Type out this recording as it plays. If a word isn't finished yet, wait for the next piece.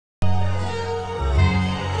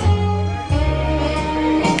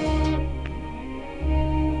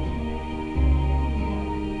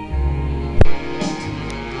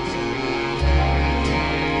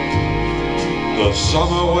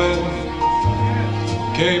summer wind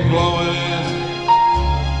came blowing in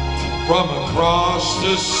from across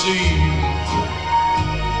the sea.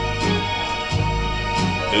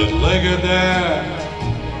 It lingered there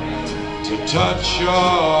to touch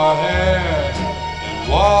your hair and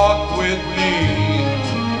walk with me.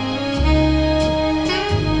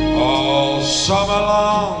 All summer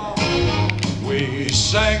long we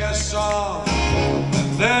sang a song,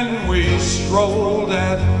 and then we strolled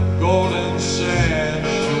that golden sand.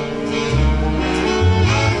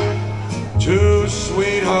 Two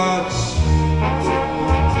sweethearts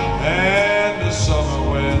and a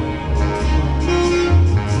summer wind,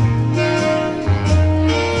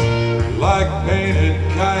 like painted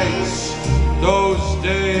kites. Those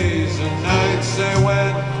days and nights they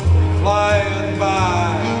went flying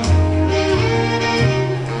by.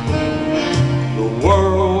 The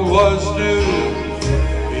world was new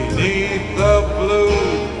beneath the blue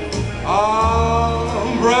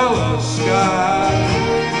umbrella sky.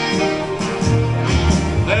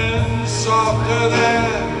 Then softer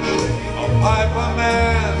than a piper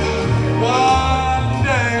man, one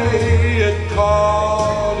day it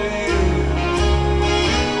called to you.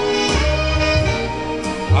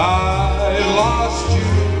 I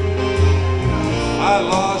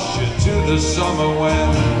lost you to the summer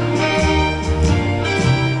wind.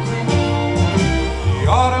 The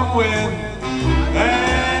autumn wind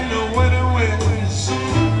and the winter winds,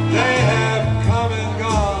 they have come and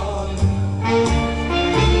gone.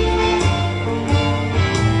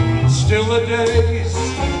 Still the days,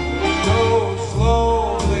 those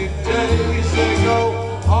lonely days, they go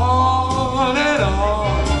on and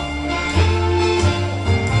on.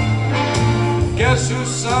 Guess who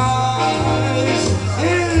sighs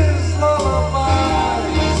his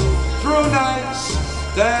lullabies through nights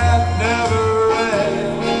that never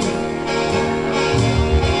end?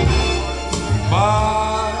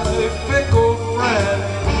 My fickle friend,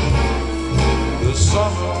 the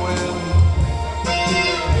summer wind.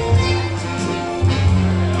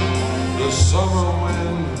 The summer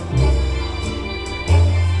wind,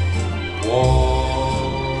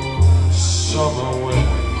 warm summer wind.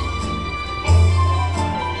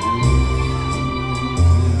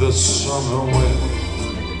 The summer wind.